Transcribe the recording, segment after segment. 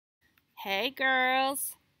Hey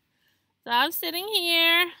girls, so I'm sitting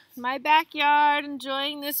here in my backyard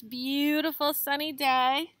enjoying this beautiful sunny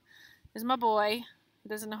day. There's my boy, who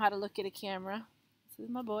doesn't know how to look at a camera. This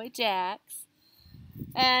is my boy Jax.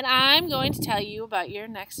 And I'm going to tell you about your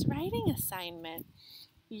next writing assignment.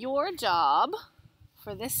 Your job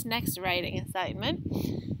for this next writing assignment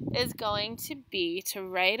is going to be to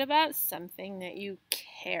write about something that you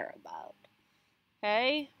care about.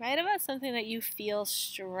 Okay? Write about something that you feel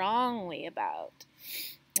strongly about.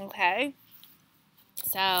 Okay?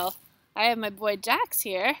 So, I have my boy Jax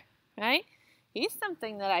here, right? He's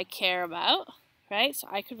something that I care about, right? So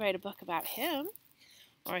I could write a book about him.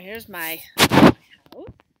 Or here's my house.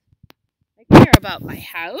 I care about my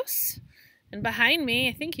house. And behind me,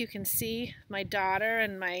 I think you can see my daughter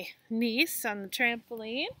and my niece on the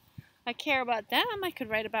trampoline. I care about them. I could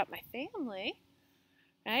write about my family.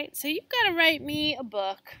 Right? So you've got to write me a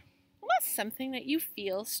book about something that you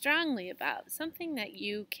feel strongly about, something that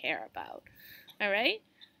you care about. All right?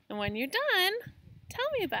 And when you're done, tell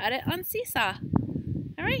me about it on Seesaw.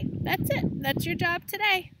 All right? That's it. That's your job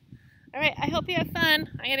today. All right, I hope you have fun.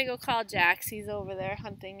 I got to go call Jax. He's over there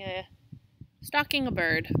stalking a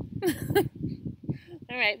bird.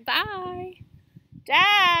 All right, bye.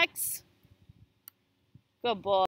 Jax! Good boy.